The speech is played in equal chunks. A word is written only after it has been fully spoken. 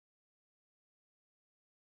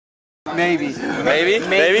Maybe. Maybe?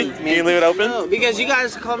 Maybe? Can you leave it open? No, because you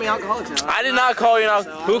guys called me alcoholic now. I did not call you out.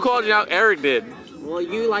 Who called you out? Eric did. Well,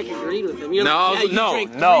 you like agreed with him. You're no, like, yeah, no, you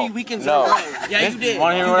no, 3 weekends no. in a row. Yeah, you did. You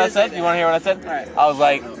want to hear what I said? You want to hear what I said? Right. I was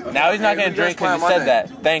like, now he's not going to drink because you said that.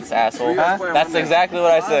 Thanks, asshole. That's exactly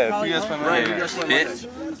what I said. Bitch.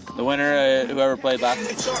 The winner, whoever played last.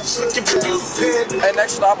 Hey,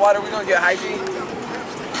 next stop, what are we going to get hypey?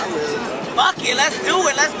 Fuck it, let's do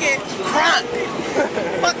it. Let's get crunk.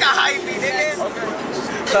 Fuck a hypey, nigga.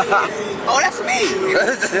 Oh, that's me.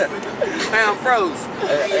 Man, I'm froze.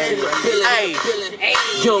 Hey,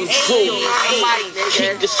 young fool,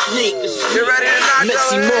 keep the sneakers. You ready to knock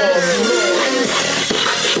Messy your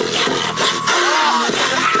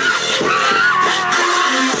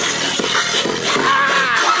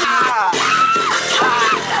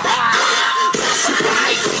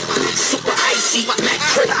Super icy, my Mac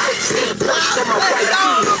Drake, still blush on my right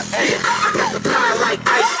knee. I got the power like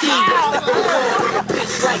Ice-T,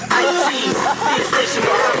 bitch like Ice-T. Station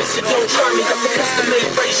behind me, so don't try me. Got the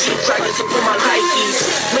custom-made brace, she dragons up on my Nikes.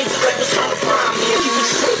 Major labels trying to find me, and keep it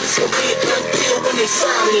straight. It's gonna be a done deal when they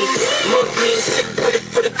sign me. Look me and sick with it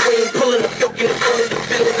for the queen, pulling up yoke in the front of the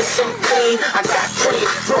building to some clean. I got cream,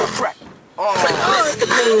 draw crack.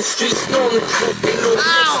 Mescaline, street storm, the truth, they know the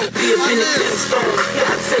next to be a Benedict Stone.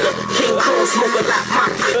 Godzilla, King Kong, smoke a lot,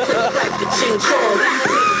 mafia, like the Ching Chong.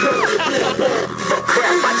 Fuck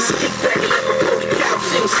crap, I just kick back and let my booty count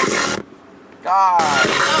sing. God.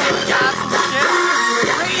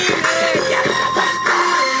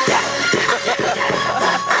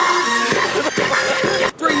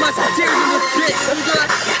 Three musketeers in this bitch, I'm good.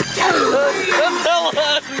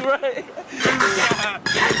 Right.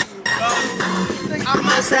 I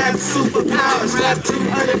must have superpowers, rap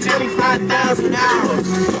 225,000 hours.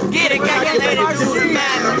 Get it calculated, do the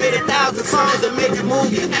math. I made 1,000 songs that make you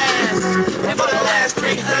move your ass. And for the last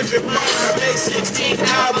 300 months, I made 16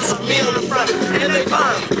 albums with me on the front, and they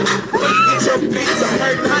bomb. Where you get your beats, I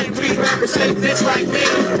heard 93 rappers say bitch like me.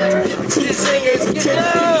 2 singers, 10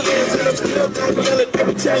 years, and I'm still gonna yell it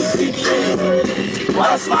every time you see me.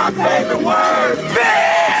 What's my favorite word?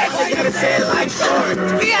 Bitch! I gotta say it like short.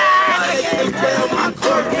 Yeah! I play on my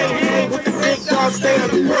court, can't hang with the big dog, stay on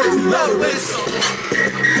the court. Blow the whistle. Blow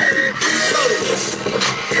the whistle.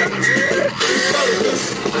 Blow the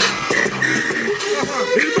whistle.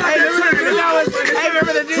 Hey,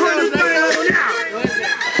 remember the dude that was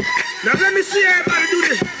Now let me see everybody do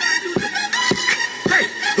this. Hey,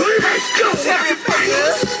 let's go.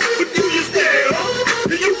 But do you still?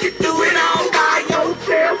 You can do it all by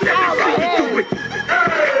yourself.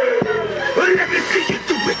 Let me see you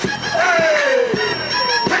do it. Hey,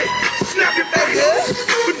 hey, snap your fingers.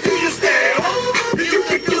 But do you still? You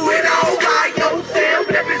can do it all by yourself.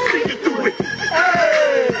 Let me see you do it.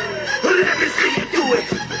 Hey, let me see you do it.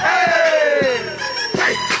 Hey,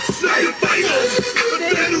 hey, snap your fingers. But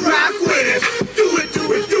then rock with it. Do it, do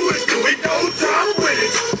it, do it, do it. Don't talk with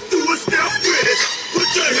it. Do a step with it. Put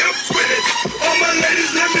your hips with it. All my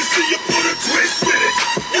ladies, let me see you put a twist with it.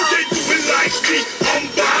 You can't do it like me. I'm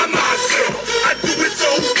by myself. I do it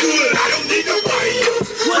so good. I don't need nobody else.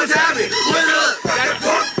 What's happening? What's up? Got the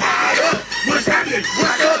pump fired up. What's happening?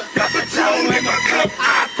 What's up? Got the tone in my cup.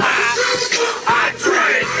 I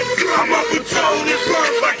drink. I'm up with tone and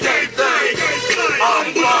burp. I can't think.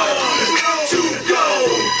 I'm blown. Too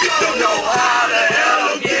gold. Don't know how the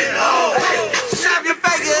hell I'm getting home. Snap your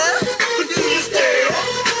fingers. But do you still?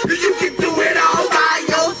 You can do it all by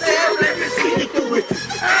yourself. Let me see you do it.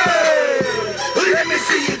 Hey, let me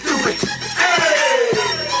see you do it. Hey,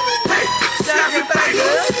 hey, snap your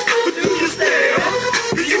fingers. But do you still?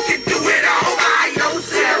 You can do it all by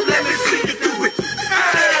yourself. Let me see you do it.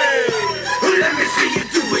 Hey, let me see you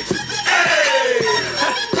do it. Hey,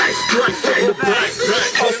 like strikes on the black,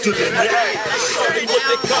 us to the neck. Show me what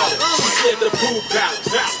they call it. She said the pool palace.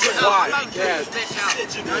 Why? Yes.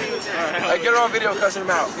 Hey, get her on video cussing him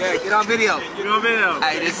out. Yeah, get on video. Get on video.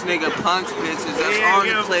 Hey, this nigga punks bitches. That's on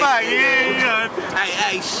the clip. Hey,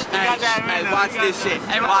 watch this shit.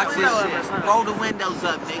 Hey, watch this shit. Roll the windows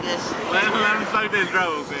up, nigga. Let him suck this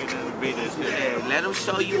drove, beat this shit. Yeah, let him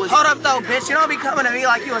show you what's... Hold up, though, bitch. You don't be coming to me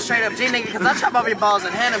like you a straight-up G nigga, because I chop off your balls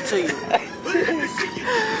and hand them to you.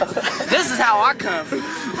 This is how I come.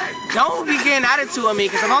 Don't be getting attitude on me,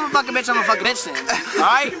 because if I'm a fucking bitch, I'm a fucking bitch then.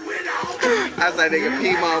 Alright? I was like, nigga,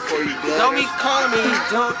 P-Mom for you, blood. Don't be calling me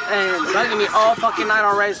and bugging me all fucking night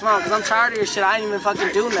on Ray's phone, because I'm tired of your shit. I ain't even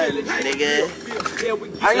fucking do nothing, nigga.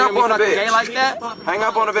 Hang up on a bitch. Gay like that? Hang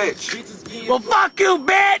up on a bitch. Well, fuck you,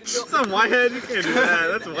 bitch! That's a whitehead. You can't do that.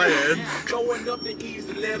 That's a whitehead.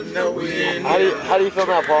 No, How do you feel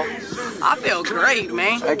now, Paul? I feel great,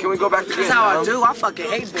 man. Hey, can we go back to That's how I do. I fucking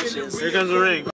hate bitches. Here comes the ring.